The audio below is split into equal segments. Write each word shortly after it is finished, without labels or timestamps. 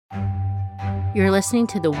You're listening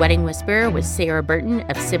to The Wedding Whisperer with Sarah Burton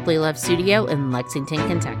of Simply Love Studio in Lexington,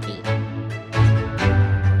 Kentucky.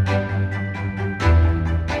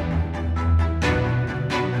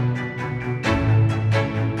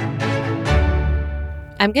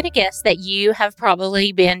 I'm going to guess that you have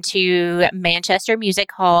probably been to Manchester Music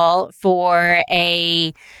Hall for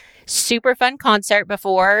a super fun concert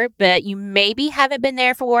before, but you maybe haven't been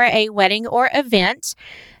there for a wedding or event.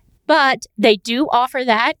 But they do offer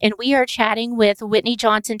that, and we are chatting with Whittney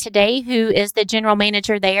Johnson today, who is the general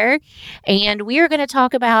manager there, and we are going to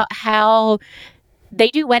talk about how they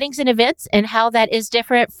do weddings and events and how that is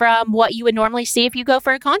different from what you would normally see if you go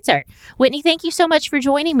for a concert. Whittney, thank you so much for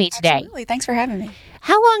joining me today. Absolutely. Thanks for having me.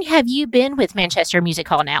 How long have you been with Manchester Music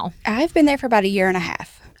Hall now? I've been there for about a year and a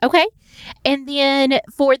half. Okay. And then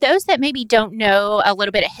for those that maybe don't know a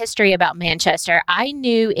little bit of history about Manchester, I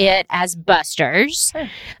knew it as Buster's. Sure.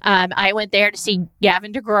 I went there to see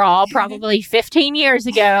Gavin DeGraw probably 15 years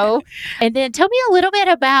ago. And then tell me a little bit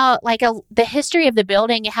about the history of the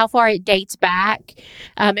building, how far it dates back,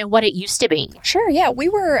 and what it used to be. Sure. Yeah.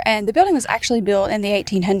 The building was actually built in the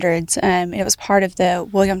 1800s. It was part of the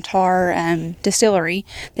William Tarr distillery.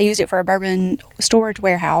 They used it for a bourbon storage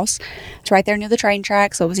warehouse. It's right there near the train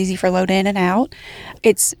track, so it was easy for load in and out.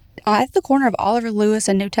 It's at the corner of Oliver Lewis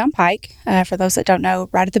and Newtown Pike, for those that don't know,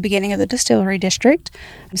 right at the beginning of the Distillery District.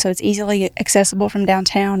 So it's easily accessible from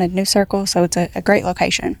downtown and New Circle, so it's a great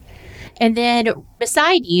location. And then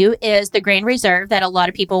beside you is the Grand Reserve that a lot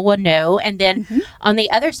of people will know. And then on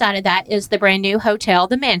the other side of that is the brand new hotel,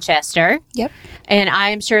 the Manchester. Yep. And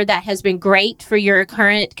I'm sure that has been great for your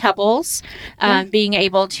current couples, being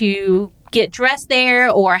able to get dressed there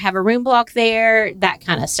or have a room block there, that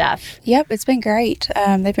kind of stuff. Yep, it's been great.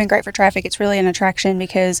 They've been great for traffic. It's really an attraction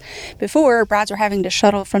because before, brides were having to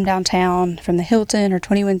shuttle from downtown, from the Hilton or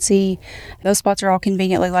 21C. Those spots are all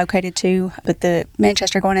conveniently located too, but the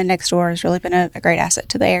Manchester going in next door has really been a great asset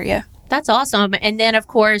to the area. That's awesome. And then, of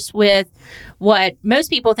course, with what most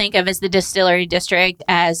people think of as the Distillery District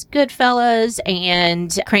as Goodfellas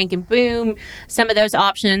and Crank and Boom, some of those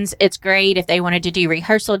options, it's great if they wanted to do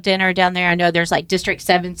rehearsal dinner down there. I know there's like District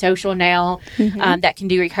 7 Social now that can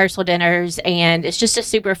do rehearsal dinners. And it's just a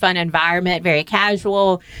super fun environment, very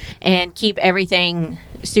casual, and keep everything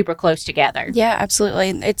super close together. Yeah, absolutely.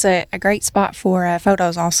 It's a great spot for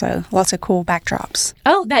photos also. Lots of cool backdrops.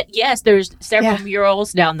 Oh, yes, there's several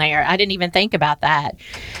murals down there. I didn't even think about that.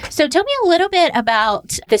 So tell me a little bit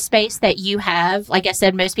about the space that you have. Like I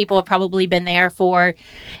said, most people have probably been there for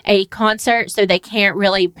a concert, so they can't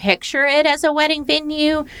really picture it as a wedding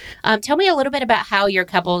venue. Tell me a little bit about how your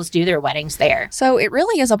couples do their weddings there. So it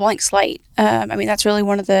really is a blank slate. That's really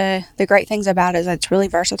one of the great things about it is that it's really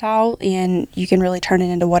versatile and you can really turn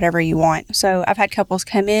it into whatever you want. So I've had couples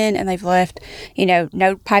come in and they've left,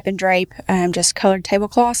 no pipe and drape, just colored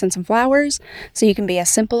tablecloths and some flowers. So you can be as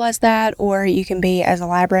simple as that, or you can be as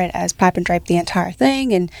elaborate as pipe and drape the entire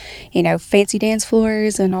thing, and fancy dance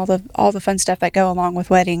floors and all the fun stuff that go along with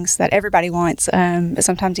weddings that everybody wants. But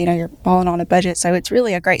sometimes you're falling on a budget, so it's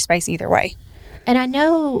really a great space either way. And I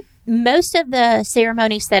know most of the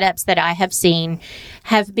ceremony setups that I have seen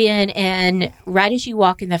have been in right as you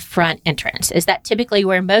walk in the front entrance. Is that typically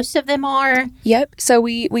where most of them are? Yep. So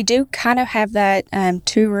we do kind of have that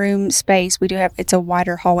two-room space. It's a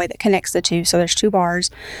wider hallway that connects the two. So there's two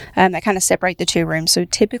bars that kind of separate the two rooms. So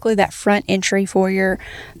typically that front entry foyer,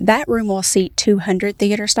 that room will seat 200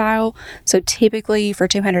 theater style. So typically for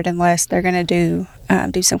 200 and less, they're going to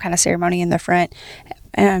do some kind of ceremony in the front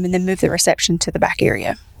and then move the reception to the back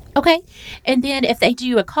area. Okay. And then if they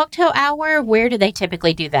do a cocktail hour, where do they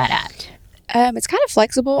typically do that at? It's kind of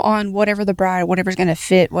flexible on whatever's going to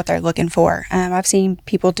fit what they're looking for. I've seen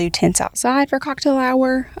people do tents outside for cocktail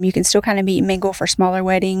hour. You can still kind of meet and mingle for smaller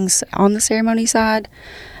weddings on the ceremony side,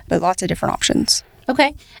 but lots of different options.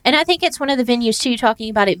 Okay. And I think it's one of the venues, too, talking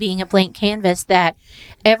about it being a blank canvas, that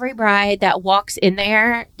every bride that walks in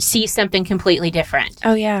there sees something completely different.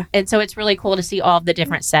 Oh, yeah. And so it's really cool to see all of the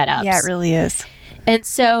different setups. Yeah, it really is. And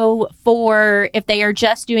so if they are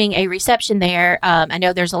just doing a reception there, I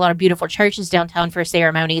know there's a lot of beautiful churches downtown for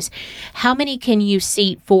ceremonies. How many can you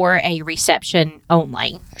seat for a reception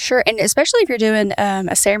only? Sure. And especially if you're doing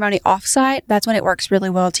a ceremony offsite, that's when it works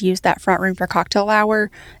really well to use that front room for cocktail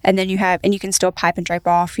hour. And then you can still pipe and drape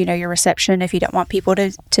off, your reception if you don't want people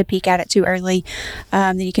to peek at it too early.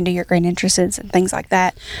 Then you can do your grand entrances and things like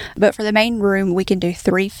that. But for the main room, we can do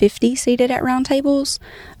 350 seated at round tables.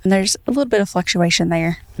 And there's a little bit of fluctuation coordination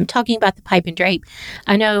there. I'm talking about the pipe and drape.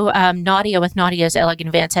 I know Nadia with Nadia's Elegant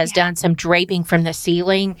Events has done some draping from the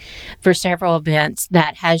ceiling for several events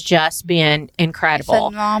that has just been incredible.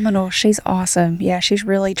 Phenomenal. She's awesome. Yeah, she's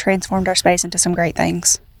really transformed our space into some great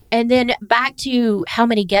things. And then back to how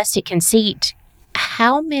many guests it can seat.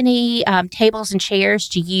 How many tables and chairs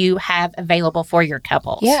do you have available for your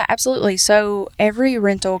couples? Yeah, absolutely. So every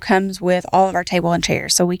rental comes with all of our table and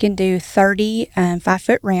chairs. So we can do 30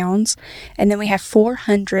 5-foot rounds, and then we have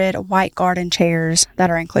 400 white garden chairs that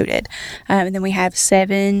are included. And then we have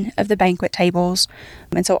 7 of the banquet tables.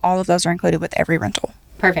 And so all of those are included with every rental.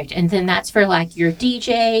 Perfect. And then that's for like your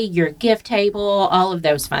DJ, your gift table, all of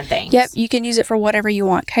those fun things. Yep. You can use it for whatever you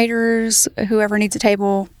want. Caterers, whoever needs a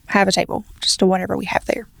table, have a table, just to whatever we have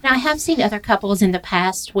there. Now, I have seen other couples in the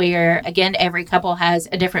past where, again, every couple has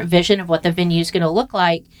a different vision of what the venue is going to look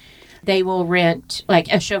like. They will rent like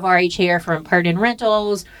a Chiavari chair from Purdon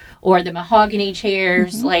Rentals or the mahogany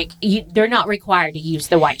chairs. They're not required to use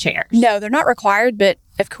the white chairs. No, they're not required, but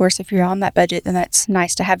of course, if you're on that budget, then that's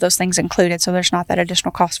nice to have those things included, so there's not that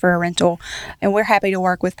additional cost for a rental. And we're happy to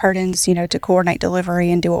work with Purdon's, to coordinate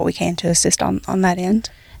delivery and do what we can to assist on that end.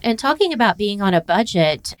 And talking about being on a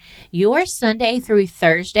budget, your Sunday through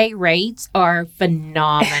Thursday rates are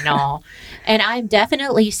phenomenal. And I'm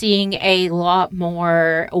definitely seeing a lot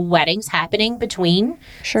more weddings happening between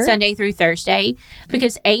Sunday through Thursday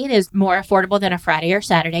because it is more affordable than a Friday or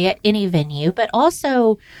Saturday at any venue. But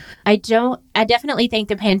also, I definitely think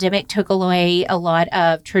the pandemic took away a lot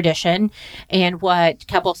of tradition and what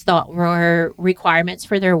couples thought were requirements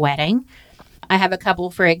for their wedding. I have a couple,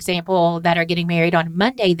 for example, that are getting married on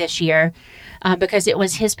Monday this year because it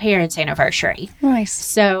was his parents' anniversary. Nice.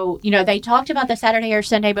 So, they talked about the Saturday or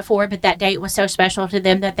Sunday before, but that date was so special to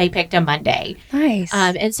them that they picked a Monday. Nice.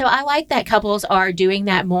 And so I like that couples are doing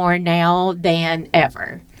that more now than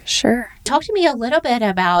ever. Sure. Talk to me a little bit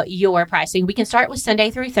about your pricing. We can start with Sunday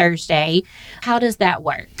through Thursday. How does that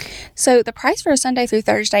work? So the price for a Sunday through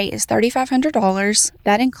Thursday is $3,500.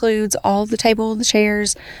 That includes all the table and the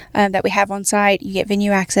chairs that we have on site. You get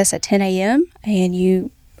venue access at 10 a.m. and you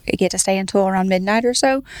get to stay until around midnight or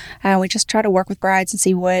so. We just try to work with brides and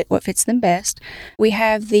see what fits them best. We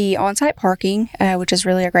have the on-site parking, which is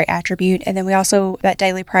really a great attribute. And then we also, that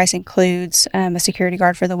daily price includes a security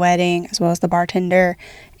guard for the wedding, as well as the bartender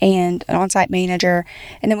and an on-site manager.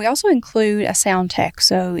 And then we also include a sound tech.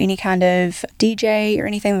 So any kind of DJ or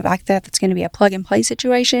anything like that that's going to be a plug-and-play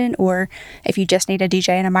situation, or if you just need a DJ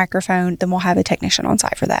and a microphone, then we'll have a technician on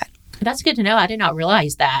site for that. That's good to know. I did not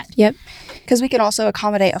realize that. Yep. Because we can also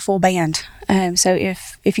accommodate a full band. So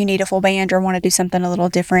if you need a full band or want to do something a little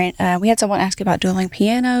different, we had someone ask about dueling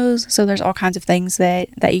pianos. So there's all kinds of things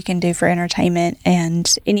that you can do for entertainment,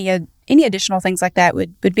 and any additional things like that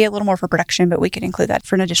would be a little more for production, but we could include that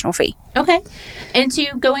for an additional fee. Okay. And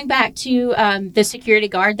going back to the security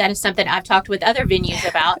guard, that is something I've talked with other venues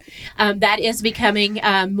about. That is becoming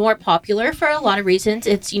more popular for a lot of reasons.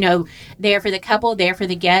 It's, there for the couple, there for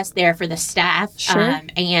the guests, there for the staff. Sure.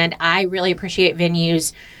 And I really appreciate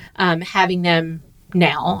venues having them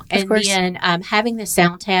now. And then having the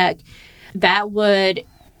sound tech, that would,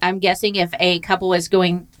 I'm guessing if a couple is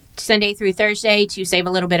going Sunday through Thursday to save a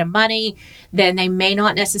little bit of money, then they may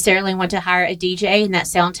not necessarily want to hire a DJ, and that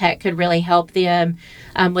sound tech could really help them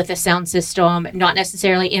with the sound system, not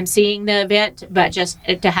necessarily emceeing the event, but just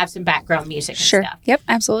to have some background music and stuff. Yep,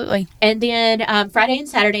 absolutely. And then Friday and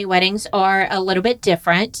Saturday weddings are a little bit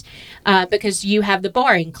different because you have the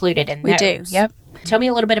bar included in those. We do, yep. Tell me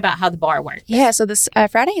a little bit about how the bar works. Yeah, so this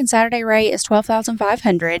Friday and Saturday rate is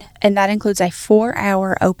 $12,500, and that includes a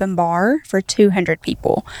 4-hour open bar for 200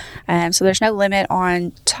 people. So there's no limit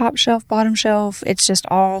on top shelf, bottom shelf. It's just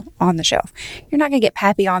all on the shelf. You're not going to get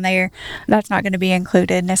Pappy on there. That's not going to be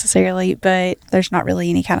included necessarily, but there's not really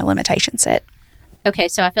any kind of limitation set. Okay,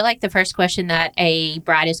 so I feel like the first question that a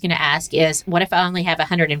bride is going to ask is, what if I only have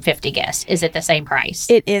 150 guests? Is it the same price?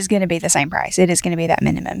 It is going to be the same price. It is going to be that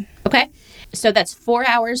minimum. Okay. So that's 4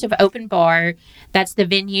 hours of open bar. That's the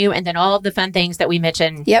venue, and then all of the fun things that we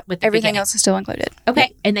mentioned. Yep. With everything else is still included. Okay.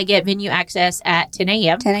 Yep. And they get venue access at 10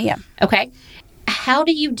 a.m.? 10 a.m. Okay. How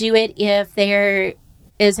do you do it if there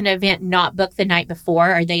is an event not booked the night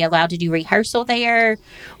before? Are they allowed to do rehearsal there,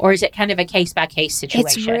 or is it kind of a case-by-case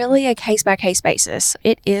situation? It's really a case-by-case basis.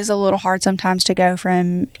 It is a little hard sometimes to go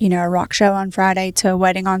from, a rock show on Friday to a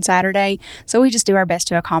wedding on Saturday, so we just do our best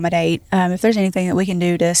to accommodate. If there's anything that we can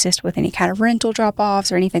do to assist with any kind of rental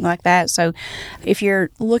drop-offs or anything like that. So if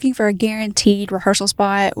you're looking for a guaranteed rehearsal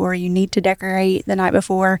spot or you need to decorate the night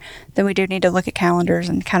before, then we do need to look at calendars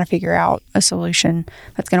and kind of figure out a solution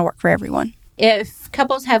that's going to work for everyone. If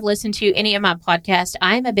couples have listened to any of my podcasts,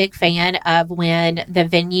 I'm a big fan of when the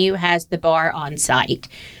venue has the bar on site.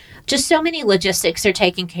 Just so many logistics are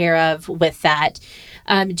taken care of with that.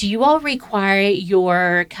 Do you all require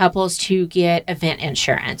your couples to get event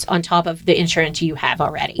insurance on top of the insurance you have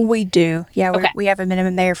already? We do. Yeah, Okay. we have a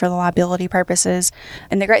minimum there for the liability purposes.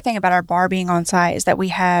 And the great thing about our bar being on site is that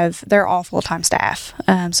they're all full-time staff.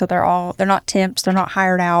 So they're not temps, they're not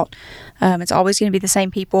hired out. It's always going to be the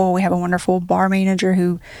same people. We have a wonderful bar manager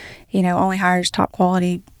who, only hires top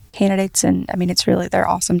quality candidates. And I mean, they're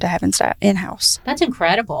awesome to have in-house. That's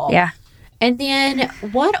incredible. Yeah. And then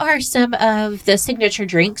what are some of the signature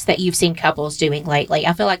drinks that you've seen couples doing lately?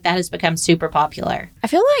 I feel like that has become super popular. I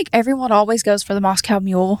feel like everyone always goes for the Moscow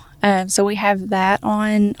Mule. So we have that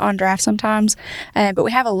on draft sometimes. But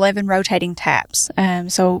we have 11 rotating taps.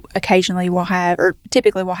 So occasionally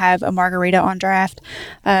typically we'll have a margarita on draft.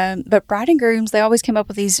 But bride and grooms, they always come up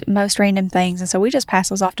with these most random things. And so we just pass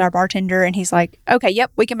those off to our bartender and he's like, okay,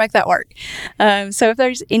 yep, we can make that work. So if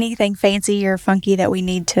there's anything fancy or funky that we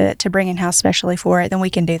need to bring in-house specially for it, then we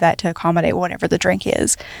can do that to accommodate whatever the drink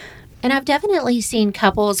is. And I've definitely seen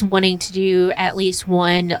couples wanting to do at least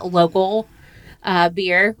one local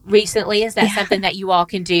beer recently. Is that something that you all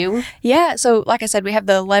can do? Yeah. So like I said, we have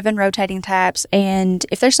the 11 rotating taps, and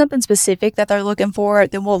if there's something specific that they're looking for,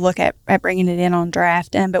 then we'll look at bringing it in on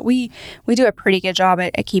draft. But we do a pretty good job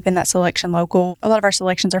at keeping that selection local. A lot of our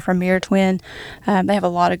selections are from Mirror Twin. They have a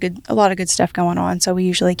lot of good stuff going on. So we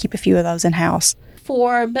usually keep a few of those in house.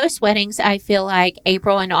 For most weddings, I feel like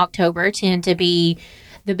April and October tend to be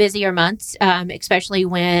the busier months, especially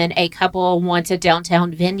when a couple wants a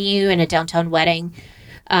downtown venue and a downtown wedding,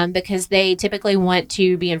 because they typically want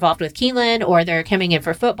to be involved with Keelan, or they're coming in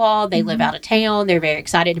for football. They live out of town. They're very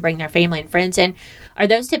excited to bring their family and friends in. Are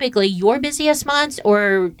those typically your busiest months,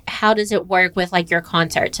 or how does it work with like your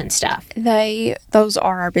concerts and stuff? Those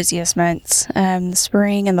are our busiest months. The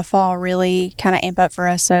spring and the fall really kind of amp up for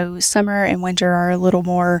us. So summer and winter are a little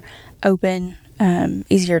more open,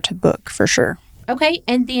 easier to book for sure. Okay.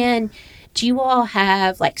 And then do you all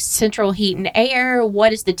have like central heat and air?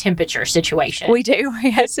 What is the temperature situation? We do.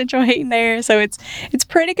 We have central heat and air. So it's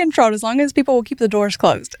pretty controlled as long as people will keep the doors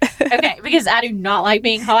closed. Okay. Because I do not like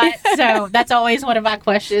being hot. So that's always one of my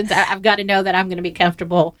questions. I've got to know that I'm going to be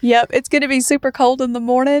comfortable. Yep. It's going to be super cold in the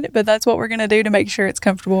morning, but that's what we're going to do to make sure it's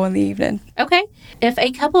comfortable in the evening. Okay. If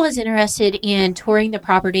a couple is interested in touring the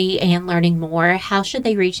property and learning more, how should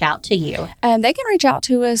they reach out to you? They can reach out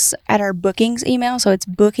to us at our bookings email. So it's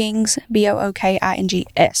bookings, bookings,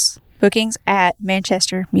 bookings at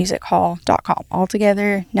manchestermusichall.com. All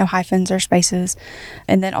together, no hyphens or spaces.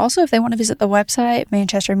 And then also if they want to visit the website,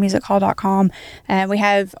 manchestermusichall.com, we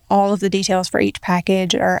have all of the details for each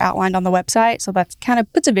package are outlined on the website. So that kind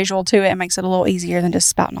of puts a visual to it and makes it a little easier than just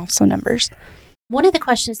spouting off some numbers. One of the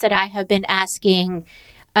questions that I have been asking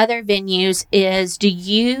other venues is, do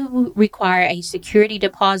you require a security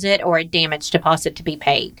deposit or a damage deposit to be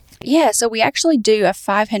paid? Yeah, so we actually do a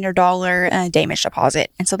 $500 damage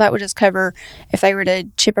deposit. And so that would just cover if they were to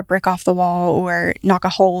chip a brick off the wall or knock a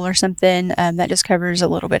hole or something, that just covers a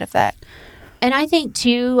little bit of that. And I think,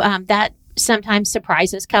 too, that sometimes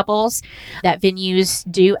surprises couples that venues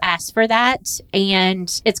do ask for that.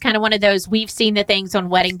 And it's kind of one of those, we've seen the things on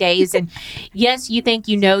wedding days. And yes, you think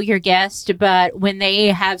you know your guest, but when they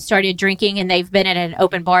have started drinking and they've been in an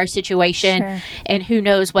open bar situation, Sure. and who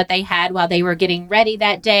knows what they had while they were getting ready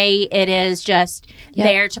that day, it is just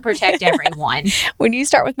there to protect everyone. When you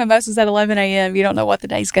start with mimosas at 11 a.m., you don't know what the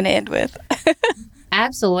day's going to end with.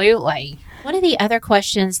 Absolutely. One of the other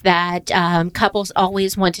questions that couples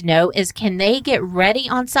always want to know is, can they get ready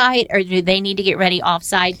on site, or do they need to get ready off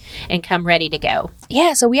site and come ready to go?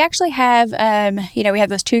 Yeah, so we actually have, we have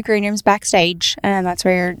those 2 green rooms backstage. That's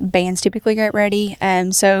where bands typically get ready.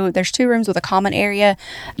 So there's 2 rooms with a common area.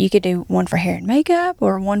 You could do one for hair and makeup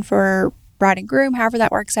or one for bride and groom, however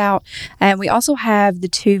that works out. And we also have the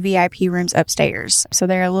 2 VIP rooms upstairs. So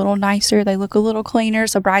they're a little nicer. They look a little cleaner.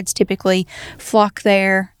 So brides typically flock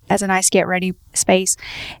there as a nice get ready space.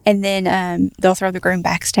 And then they'll throw the groom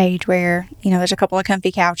backstage where, there's a couple of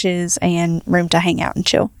comfy couches and room to hang out and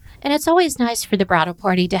chill. And it's always nice for the bridal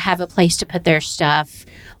party to have a place to put their stuff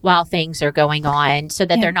while things are going on, so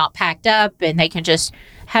that they're not packed up and they can just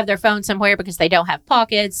have their phone somewhere because they don't have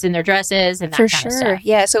pockets in their dresses and that kind of stuff.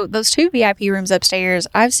 Yeah, so those 2 VIP rooms upstairs,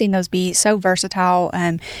 I've seen those be so versatile.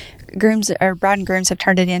 grooms or bride and grooms have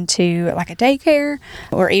turned it into like a daycare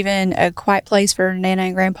or even a quiet place for Nana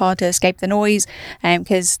and Grandpa to escape the noise.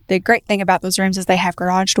 Because the great thing about those rooms is they have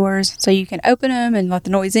garage doors, so you can open them and let the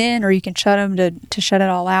noise in, or you can shut them to shut it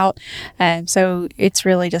all out. So it's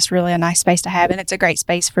really just really a nice space to have, and it's a great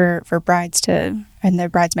space for brides and their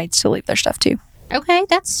bridesmaids to leave their stuff too. Okay,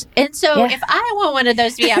 if I want one of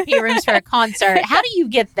those VIP rooms for a concert, how do you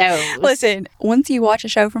get those? Listen, once you watch a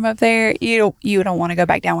show from up there, you don't want to go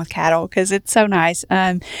back down with cattle because it's so nice.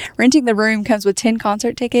 Renting the room comes with 10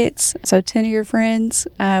 concert tickets, so 10 of your friends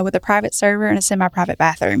with a private server and a semi-private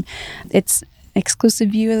bathroom. It's exclusive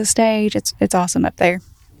view of the stage. It's awesome up there.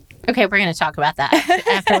 Okay, we're going to talk about that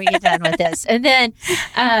after we get done with this. And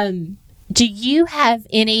then, do you have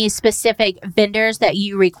any specific vendors that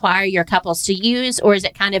you require your couples to use, or is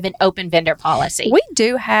it kind of an open vendor policy? We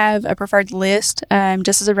do have a preferred list,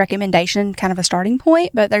 just as a recommendation, kind of a starting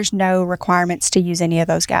point, but there's no requirements to use any of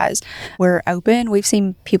those guys. We're open. We've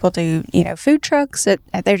seen people do, food trucks at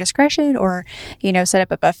their discretion, or, set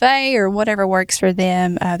up a buffet or whatever works for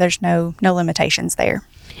them. There's no limitations there.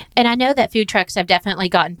 And I know that food trucks have definitely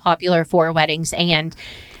gotten popular for weddings, and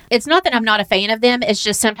it's not that I'm not a fan of them. It's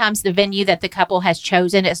just sometimes the venue that the couple has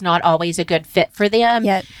chosen is not always a good fit for them.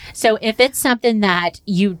 Yet. So if it's something that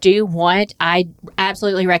you do want, I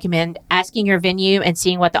absolutely recommend asking your venue and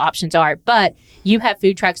seeing what the options are. But you have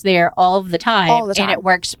food trucks there all of the time, and it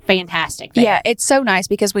works fantastic there. Yeah, it's so nice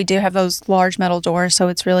because we do have those large metal doors, so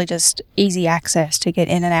it's really just easy access to get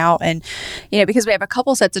in and out. And, because we have a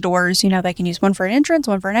couple sets of doors, they can use one for an entrance,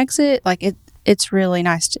 one for an exit. It's really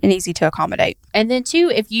nice and easy to accommodate. And then,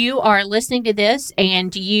 too, if you are listening to this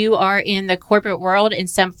and you are in the corporate world in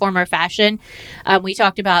some form or fashion, we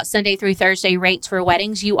talked about Sunday through Thursday rates for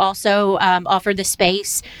weddings. You also offer the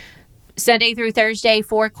space Sunday through Thursday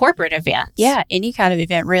for corporate events. Yeah, any kind of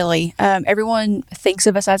event, really. Everyone thinks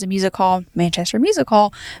of us as a music hall, Manchester Music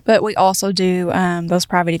Hall, but we also do those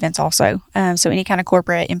private events also. So any kind of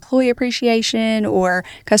corporate employee appreciation or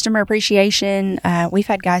customer appreciation. We've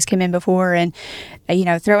had guys come in before and,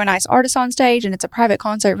 throw a nice artist on stage, and it's a private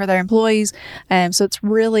concert for their employees. So it's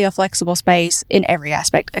really a flexible space in every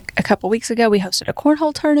aspect. A couple weeks ago, we hosted a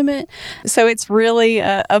cornhole tournament. So it's really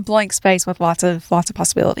a blank space with lots of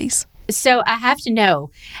possibilities. So I have to know,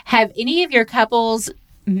 have any of your couples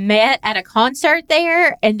met at a concert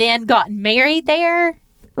there and then gotten married there?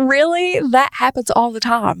 Really? That happens all the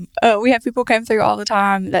time. We have people come through all the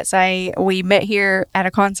time that say, we met here at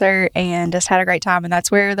a concert and just had a great time. And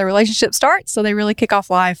that's where the relationship starts. So they really kick off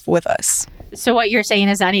life with us. So what you're saying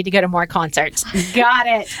is I need to go to more concerts. Got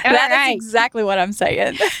it. That's exactly what I'm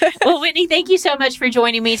saying. Well, Whittney, thank you so much for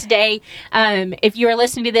joining me today. If you are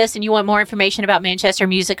listening to this and you want more information about Manchester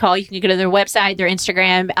Music Hall, you can go to their website, their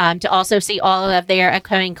Instagram, to also see all of their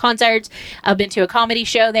upcoming concerts. I've been to a comedy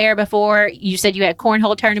show there before. You said you had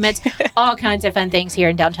cornhole tournaments, all kinds of fun things here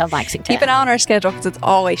in downtown Lexington. Keep an eye on our schedule because it's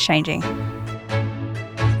always changing.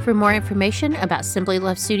 For more information about Simply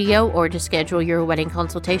Love Studio or to schedule your wedding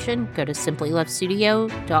consultation, go to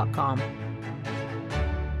simplylovestudio.com.